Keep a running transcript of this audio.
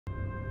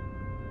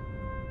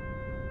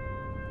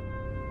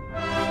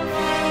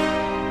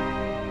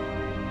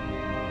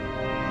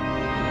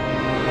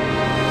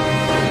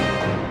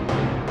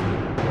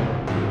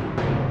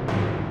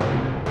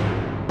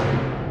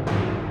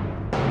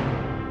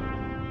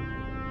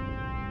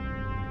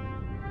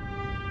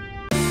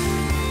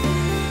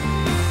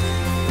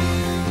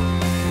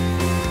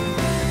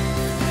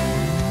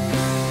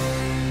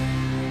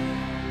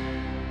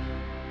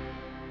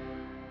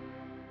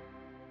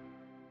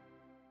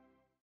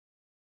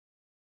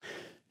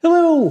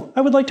Hello,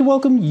 I would like to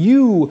welcome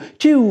you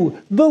to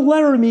the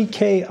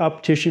Laramy-K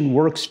Optician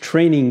Works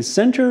Training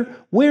Center,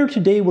 where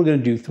today we're going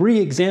to do 3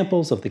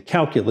 examples of the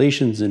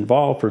calculations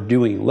involved for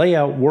doing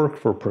layout work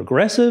for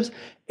progressives,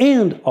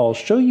 and I'll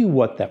show you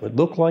what that would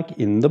look like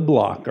in the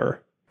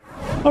blocker.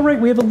 All right,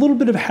 we have a little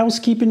bit of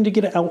housekeeping to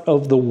get out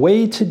of the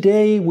way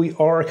today. We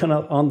are kind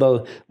of on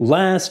the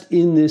last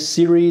in this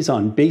series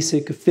on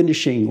basic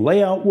finishing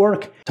layout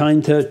work.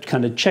 Time to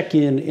kind of check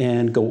in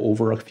and go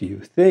over a few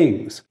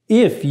things.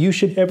 If you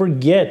should ever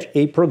get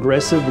a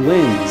progressive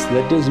lens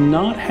that does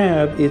not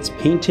have its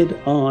painted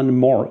on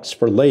marks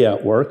for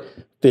layout work,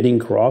 fitting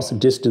cross,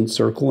 distance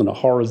circle, and a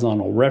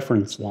horizontal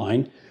reference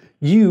line,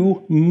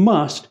 you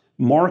must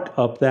mark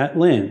up that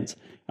lens.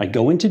 I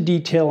go into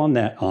detail on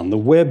that on the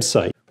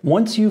website.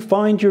 Once you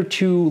find your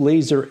 2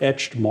 laser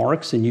etched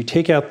marks and you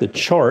take out the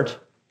chart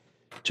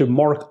to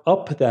mark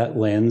up that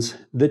lens,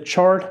 the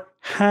chart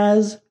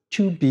has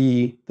to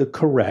be the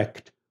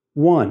correct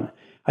one.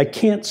 I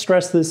can't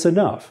stress this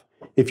enough.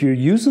 If you're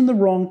using the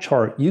wrong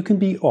chart, you can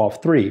be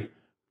off 3,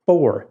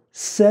 4,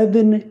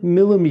 7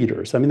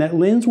 millimeters. I mean, that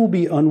lens will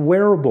be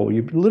unwearable.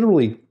 You're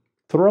literally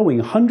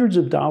throwing hundreds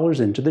of dollars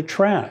into the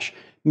trash.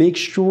 Make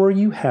sure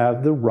you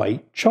have the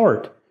right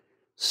chart.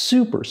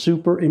 Super,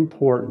 super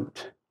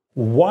important.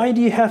 Why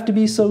do you have to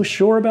be so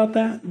sure about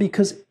that?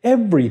 Because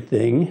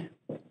everything,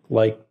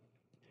 like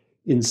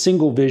in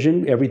single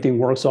vision, everything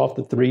works off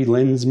the 3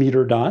 lens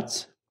meter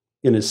dots.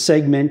 In a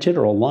segmented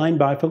or a line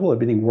bifocal,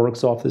 everything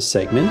works off the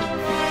segment.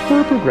 For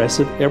a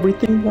progressive,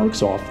 everything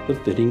works off the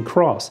fitting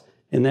cross,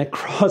 and that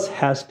cross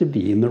has to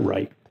be in the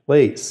right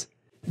place.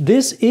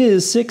 This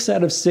is 6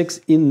 out of 6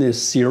 in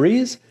this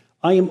series.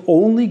 I am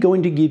only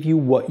going to give you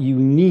what you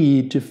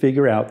need to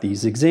figure out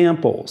these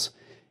examples.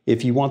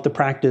 If you want the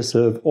practice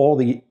of all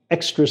the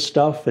extra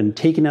stuff and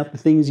taking out the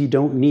things you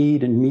don't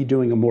need and me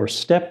doing a more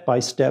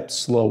step-by-step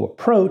slow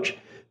approach,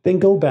 then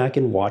go back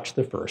and watch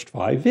the first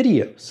 5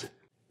 videos.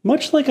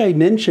 Much like I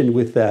mentioned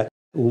with that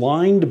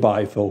lined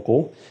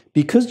bifocal,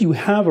 because you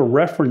have a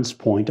reference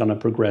point on a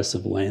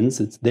progressive lens,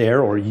 it's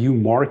there or you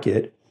mark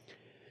it.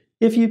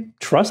 If you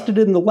trust it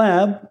in the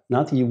lab,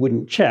 not that you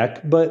wouldn't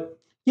check, but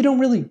you don't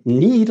really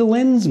need a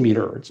lens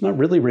meter. It's not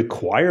really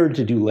required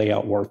to do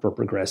layout work for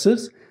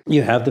progressives.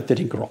 You have the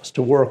fitting cross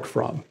to work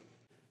from.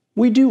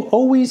 We do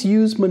always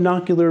use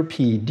monocular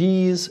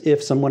PDs.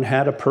 If someone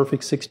had a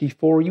perfect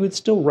 64, you would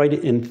still write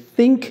it and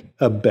think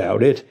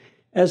about it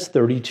as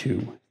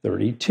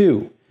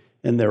 32-32.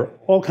 And there are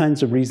all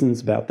kinds of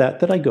reasons about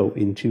that I go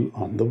into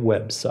on the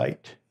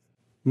website.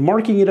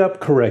 Marking it up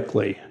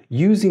correctly,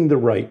 using the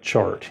right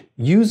chart,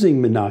 using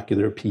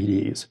monocular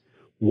PDs.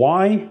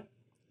 Why?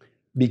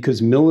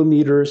 Because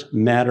millimeters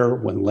matter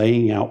when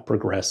laying out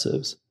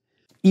progressives.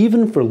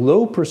 Even for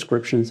low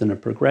prescriptions in a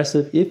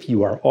progressive, if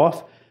you are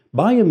off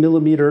by a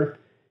millimeter,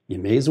 you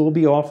may as well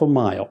be off a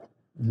mile.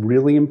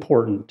 Really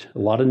important. A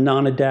lot of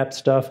non-adapt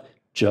stuff,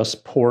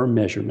 just poor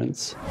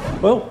measurements.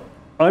 Well,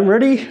 I'm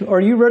ready.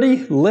 Are you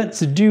ready?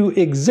 Let's do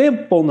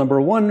example number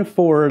 1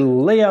 for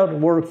layout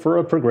work for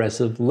a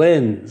progressive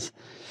lens.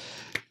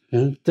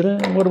 What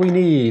do we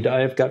need?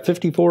 I've got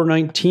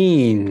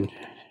 5419.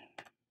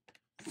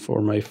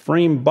 For my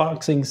frame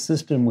boxing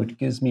system, which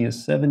gives me a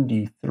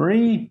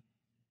 73.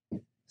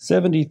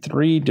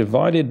 73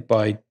 divided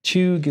by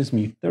 2 gives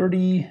me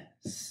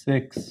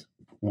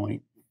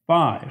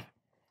 36.5.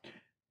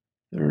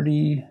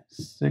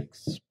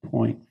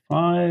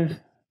 36.5,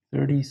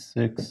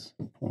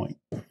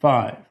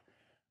 36.5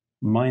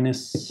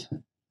 minus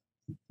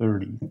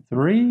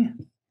 33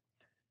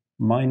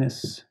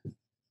 minus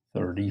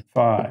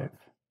 35.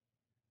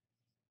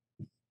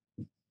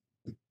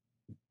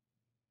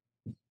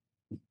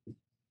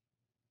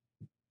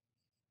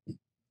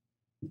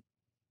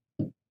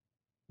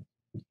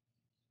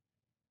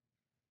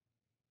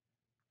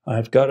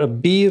 I've got a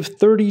B of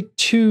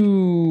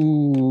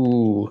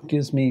 32,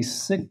 gives me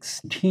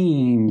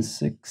 16.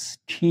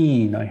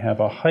 I have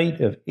a height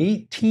of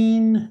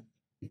 18,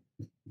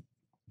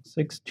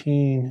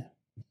 16.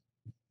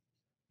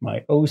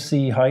 My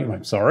OC height,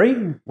 my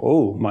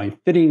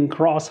fitting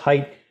cross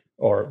height,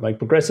 or my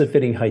progressive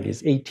fitting height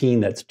is 18.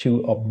 That's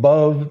 2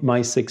 above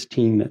my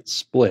 16 that's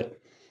split.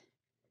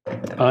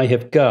 I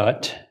have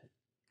got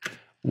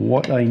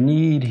what I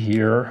need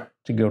here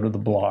to go to the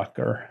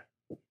blocker.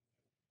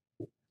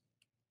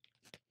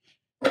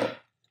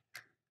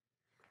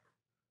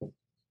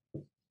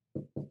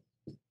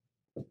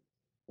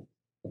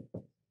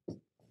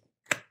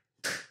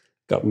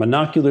 Got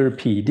monocular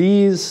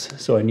PDs,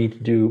 so I need to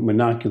do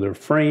monocular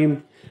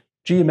frame.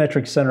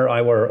 Geometric center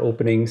eyewire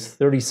openings,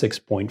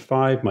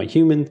 36.5. My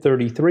human,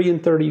 33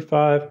 and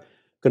 35.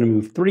 Going to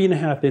move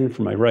 3.5 in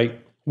for my right,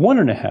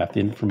 1.5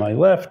 in for my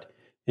left,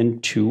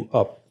 and 2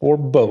 up for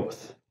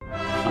both.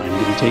 I'm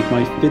going to take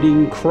my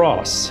fitting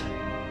cross.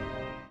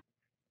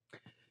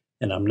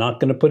 And I'm not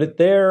going to put it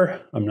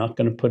there. I'm not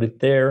going to put it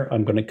there.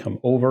 I'm going to come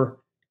over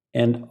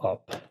and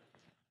up.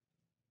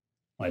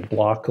 My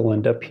block will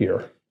end up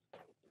here.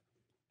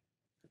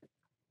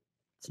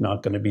 It's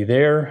not going to be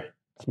there.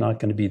 It's not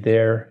going to be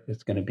there.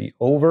 It's going to be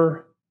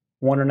over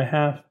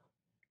 1.5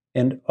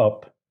 and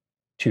up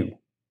 2.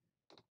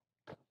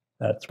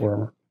 That's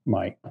where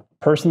my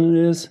person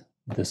is.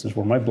 This is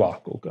where my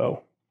block will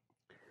go.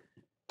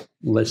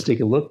 Let's take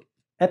a look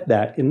at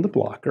that in the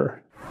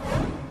blocker.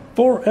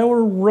 For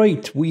our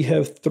right, we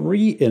have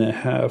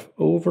 3.5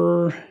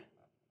 over.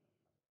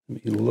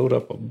 Let me load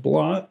up a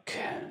block.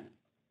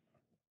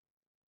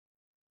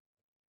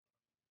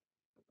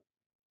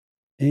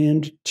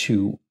 And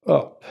 2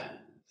 up.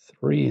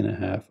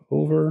 3.5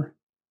 over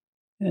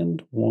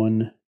and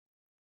 1,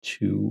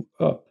 2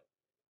 up.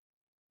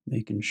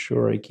 Making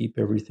sure I keep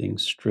everything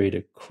straight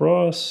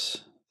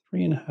across.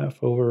 3.5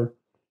 over,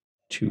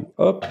 2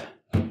 up.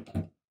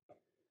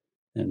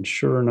 And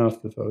sure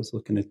enough, if I was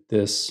looking at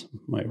this,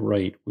 my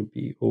right would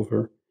be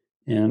over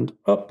and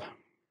up.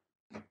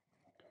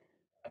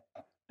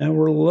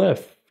 Our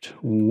left,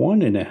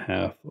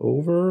 1.5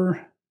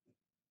 over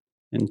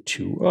and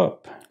 2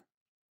 up.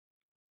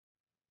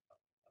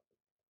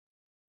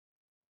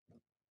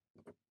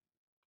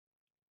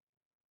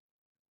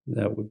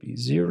 That would be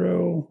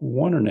 0,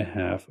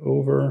 1.5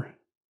 over,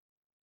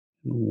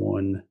 and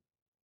 1,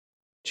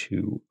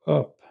 2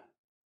 up.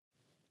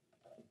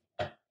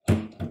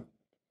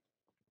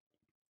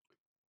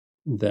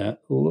 That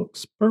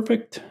looks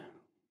perfect.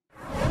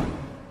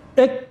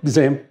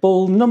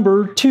 Example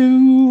number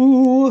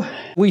 2.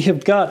 We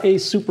have got a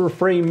super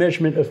frame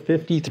measurement of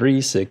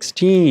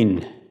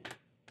 53/16,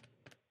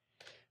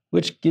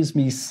 which gives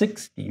me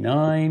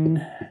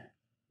 69.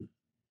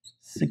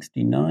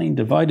 69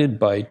 divided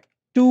by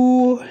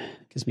 2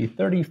 gives me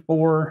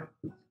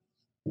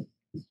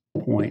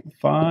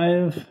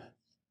 34.5.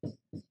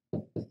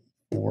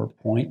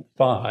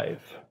 4.5.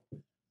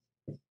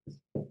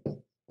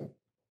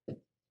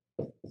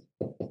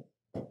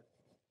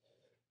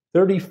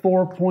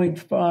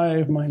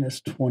 34.5 minus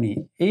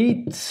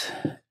 28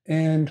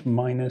 and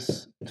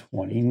minus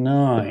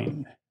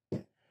 29.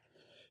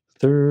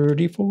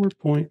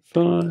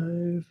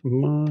 34.5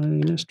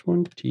 minus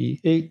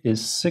 28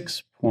 is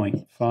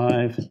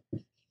 6.5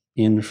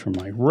 in for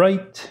my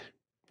right.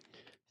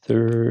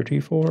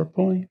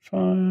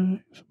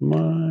 34.5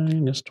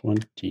 minus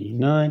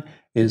 29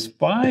 is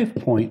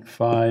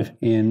 5.5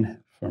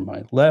 in for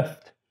my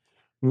left.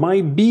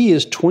 My B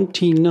is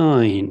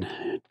 29.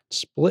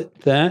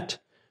 Split that,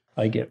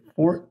 I get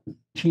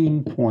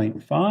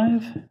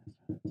 14.5.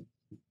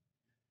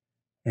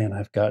 And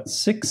I've got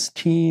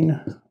 16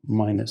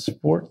 minus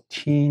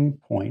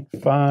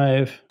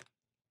 14.5.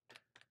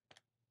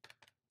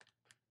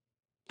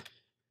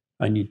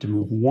 I need to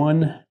move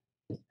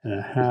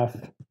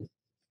 1.5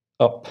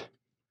 up.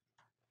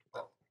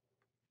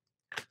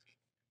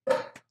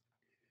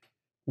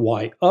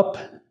 Why up?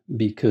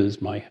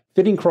 Because my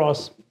fitting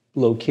cross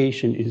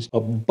location is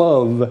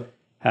above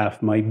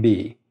half my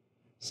B.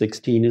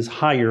 16 is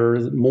higher,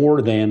 more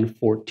than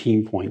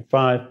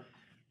 14.5.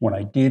 When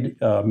I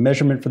did a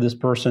measurement for this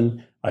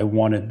person, I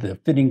wanted the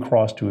fitting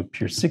cross to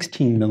appear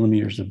 16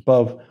 millimeters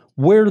above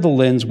where the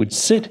lens would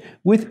sit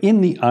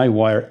within the eye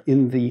wire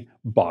in the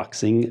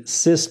boxing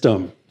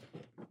system.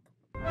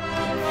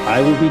 I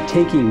will be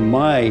taking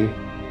my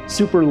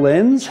super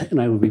lens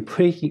and I will be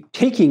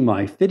taking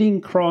my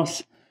fitting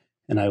cross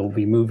and I will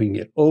be moving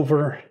it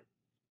over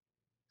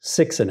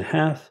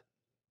 6.5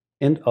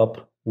 and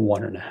up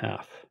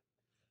 1.5.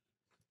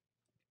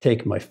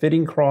 Take my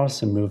fitting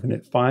cross and moving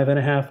it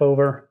 5.5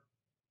 over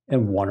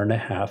and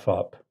 1.5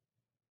 up.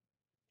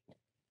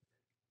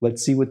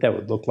 Let's see what that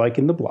would look like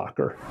in the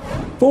blocker.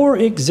 For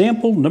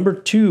example number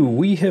 2,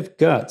 we have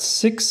got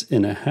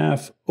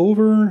 6.5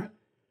 over,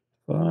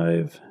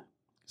 5,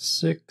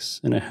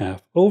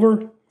 6.5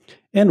 over,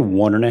 and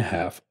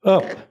 1.5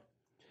 up.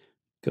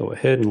 Go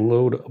ahead and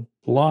load a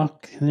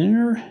block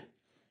there.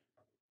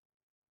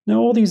 Now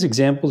all these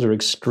examples are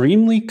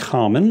extremely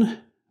common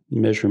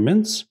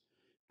measurements.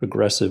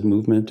 Progressive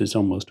movement is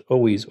almost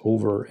always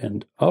over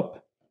and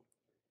up.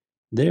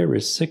 There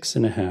is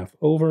 6.5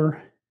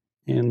 over,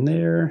 and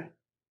there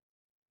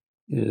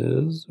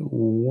is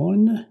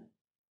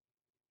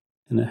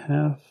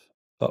 1.5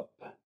 up.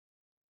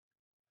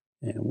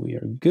 And we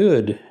are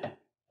good.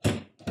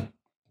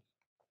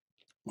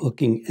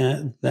 Looking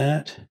at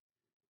that,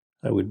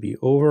 I would be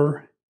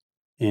over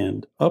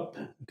and up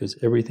because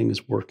everything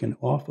is working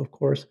off, of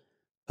course,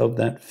 of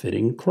that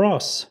fitting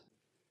cross.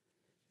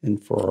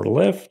 And for our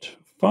left,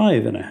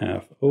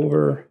 5.5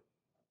 over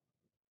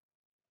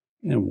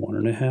and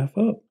 1.5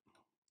 up.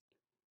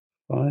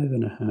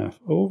 5.5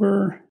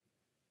 over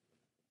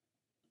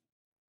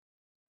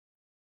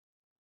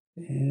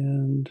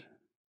and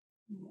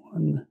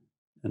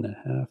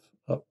 1.5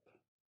 up.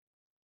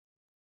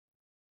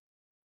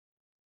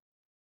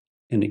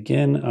 And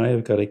again, I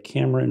have got a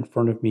camera in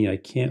front of me. I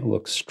can't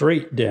look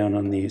straight down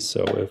on these,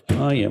 so if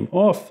I am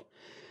off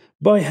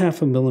by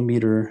 0.5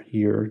 millimeter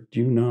here,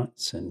 do not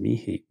send me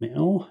hate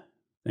mail.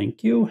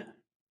 Thank you.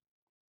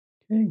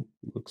 Okay,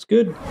 looks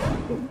good.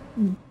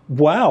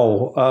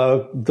 Wow,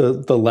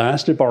 the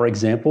last of our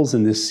examples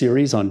in this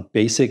series on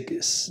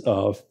basic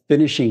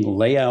finishing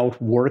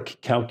layout work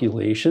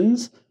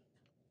calculations.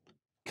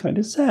 Kind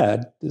of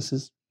sad. This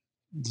has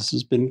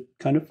been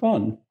kind of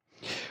fun.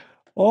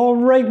 All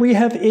right, we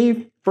have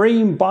a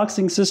frame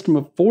boxing system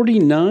of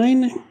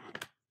 49,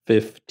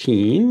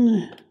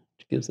 15,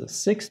 which gives us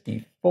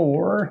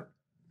 64.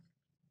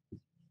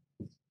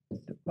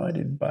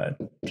 Divided by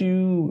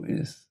 2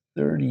 is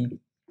 32.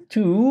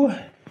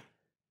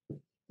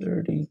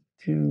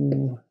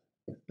 32,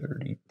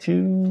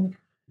 32,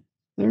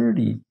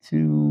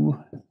 32,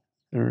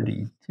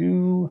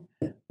 32,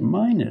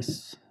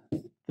 minus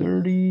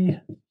 30,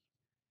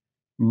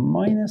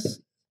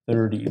 minus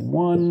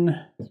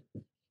 31.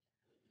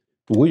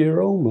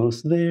 We're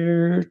almost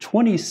there.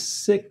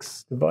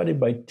 26 divided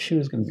by 2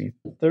 is going to be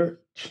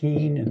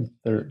 13 and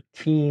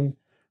 13.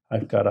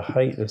 I've got a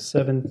height of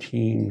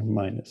 17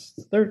 minus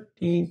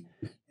 13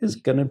 is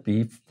going to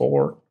be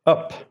 4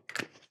 up.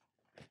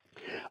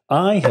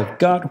 I have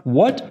got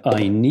what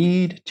I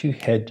need to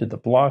head to the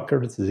blocker.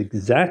 This is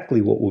exactly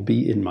what will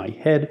be in my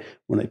head.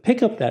 When I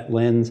pick up that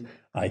lens,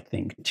 I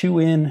think 2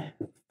 in,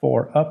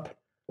 4 up,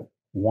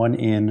 1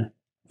 in,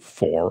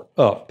 4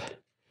 up.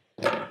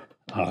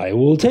 I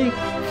will take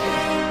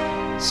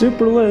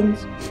super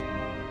lens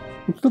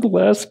for the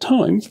last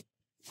time.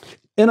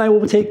 And I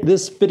will take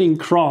this fitting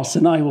cross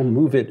and I will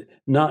move it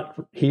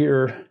not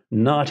here,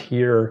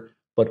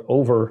 but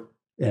over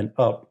and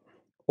up.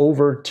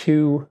 Over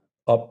 2,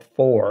 up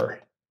 4.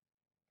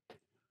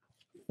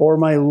 For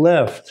my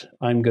left,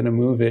 I'm going to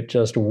move it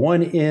just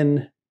 1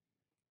 in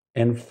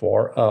and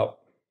 4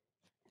 up.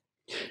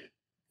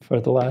 For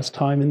the last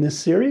time in this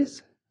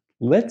series,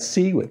 let's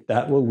see what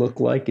that will look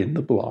like in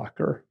the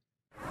blocker.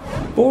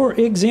 For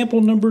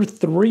example number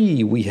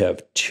 3, we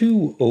have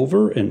 2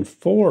 over and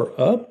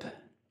 4 up.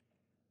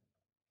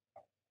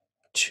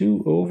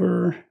 2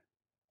 over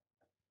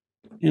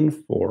and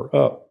 4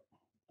 up.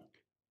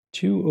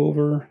 2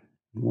 over,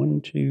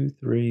 1, 2,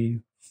 3,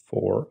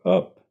 4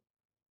 up.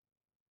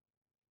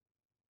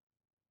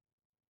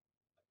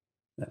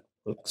 That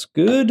looks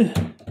good.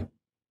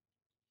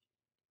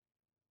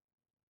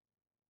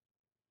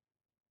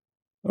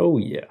 Oh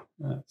yeah,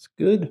 that's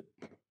good.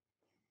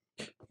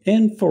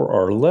 And for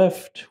our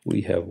left,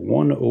 we have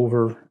 1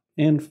 over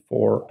and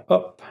 4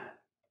 up.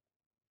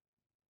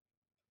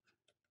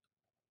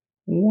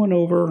 1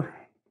 over.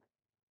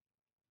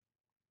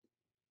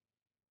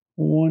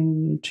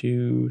 1,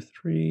 2,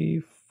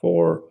 3,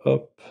 4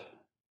 up.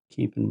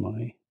 Keeping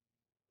my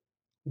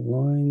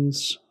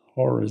lines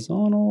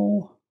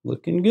horizontal.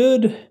 Looking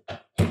good.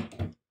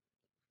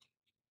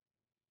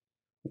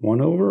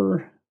 1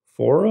 over,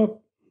 4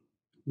 up.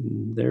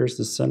 There's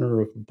the center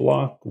of the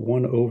block,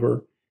 1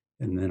 over.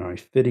 And then our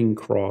fitting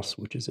cross,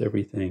 which is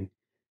everything,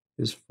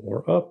 is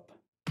 4 up.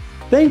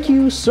 Thank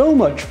you so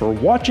much for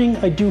watching.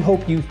 I do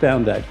hope you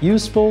found that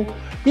useful.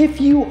 If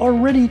you are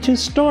ready to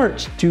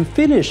start to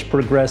finish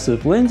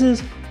progressive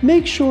lenses,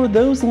 make sure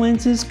those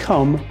lenses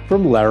come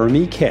from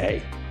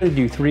Laramy-K. I'm going to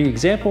do 3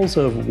 examples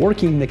of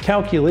working the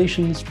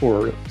calculations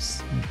for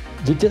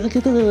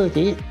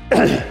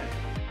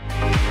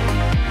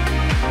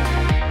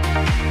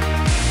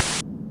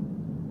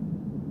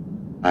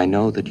I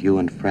know that you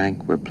and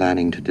Frank were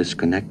planning to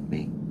disconnect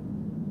me,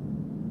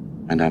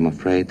 and I'm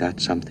afraid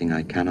that's something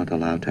I cannot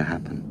allow to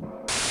happen.